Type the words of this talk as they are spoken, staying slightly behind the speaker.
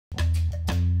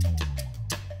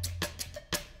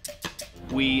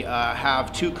We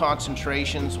have 2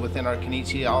 concentrations within our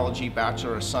Kinesiology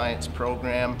Bachelor of Science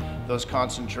program. Those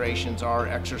concentrations are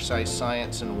exercise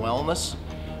science and wellness.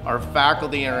 Our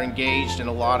faculty are engaged in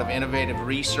a lot of innovative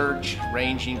research,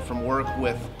 ranging from work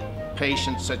with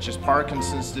patients such as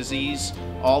Parkinson's disease,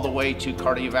 all the way to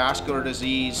cardiovascular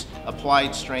disease,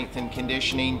 applied strength and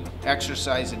conditioning,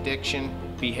 exercise addiction,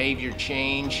 behavior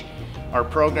change. Our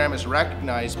program is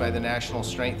recognized by the National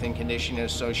Strength and Conditioning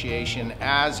Association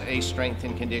as a strength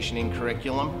and conditioning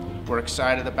curriculum. We're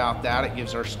excited about that. It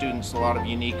gives our students a lot of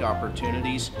unique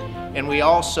opportunities. And we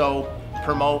also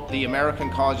promote the American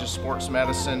College of Sports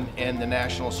Medicine and the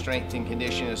National Strength and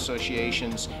Conditioning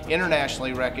Association's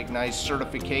internationally recognized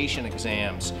certification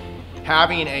exams.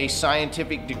 Having a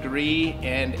scientific degree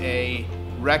and a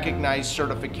recognized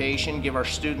certification give our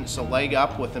students a leg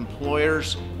up with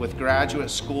employers, with graduate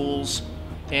schools,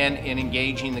 and in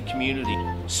engaging the community.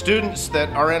 Students that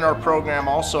are in our program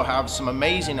also have some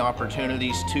amazing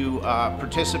opportunities to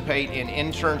participate in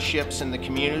internships in the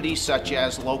community, such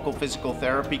as local physical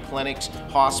therapy clinics,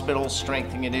 hospitals,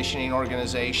 strength and conditioning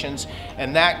organizations,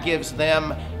 and that gives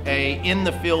them a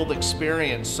in-the-field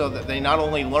experience so that they not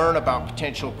only learn about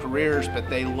potential careers, but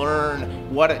they learn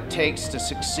what it takes to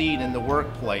succeed in the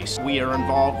workplace. We are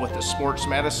involved with the sports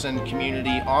medicine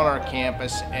community on our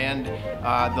campus and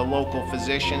the local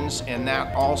physicians, and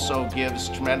that also gives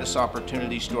tremendous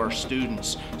opportunities to our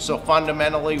students. So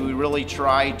fundamentally, we really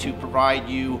try to provide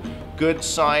you good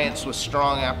science with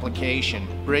strong application,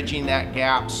 bridging that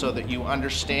gap so that you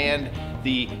understand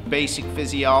the basic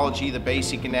physiology, the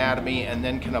basic anatomy, and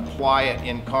then can apply it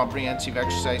in comprehensive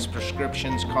exercise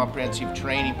prescriptions, comprehensive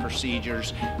training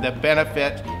procedures that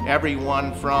benefit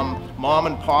everyone from mom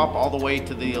and pop all the way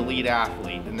to the elite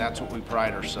athlete, and that's what we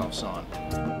pride ourselves on.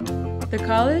 The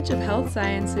College of Health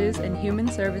Sciences and Human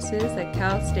Services at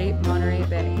Cal State Monterey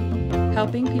Bay,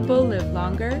 helping people live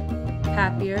longer,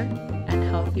 happier, and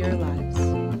healthier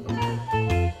lives.